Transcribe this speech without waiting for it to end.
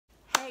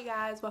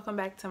Hi guys, welcome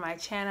back to my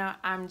channel.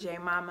 I'm J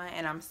Mama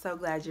and I'm so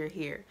glad you're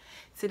here.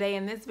 Today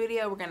in this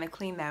video we're going to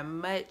clean that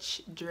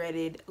much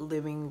dreaded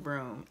living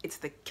room. It's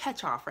the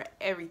catch-all for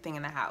everything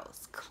in the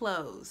house.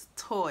 Clothes,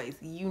 toys,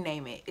 you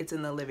name it, it's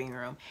in the living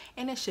room,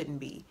 and it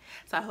shouldn't be.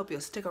 So I hope you'll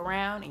stick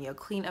around and you'll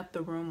clean up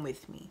the room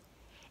with me.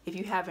 If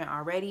you haven't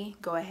already,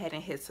 go ahead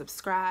and hit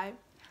subscribe,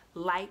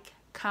 like,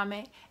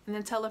 comment, and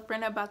then tell a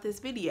friend about this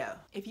video.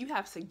 If you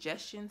have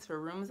suggestions for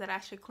rooms that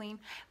I should clean,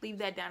 leave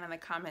that down in the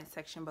comment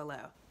section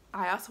below.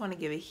 I also want to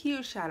give a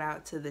huge shout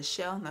out to the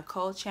Shell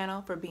Nicole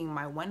channel for being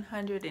my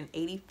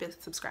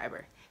 185th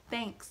subscriber.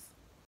 Thanks.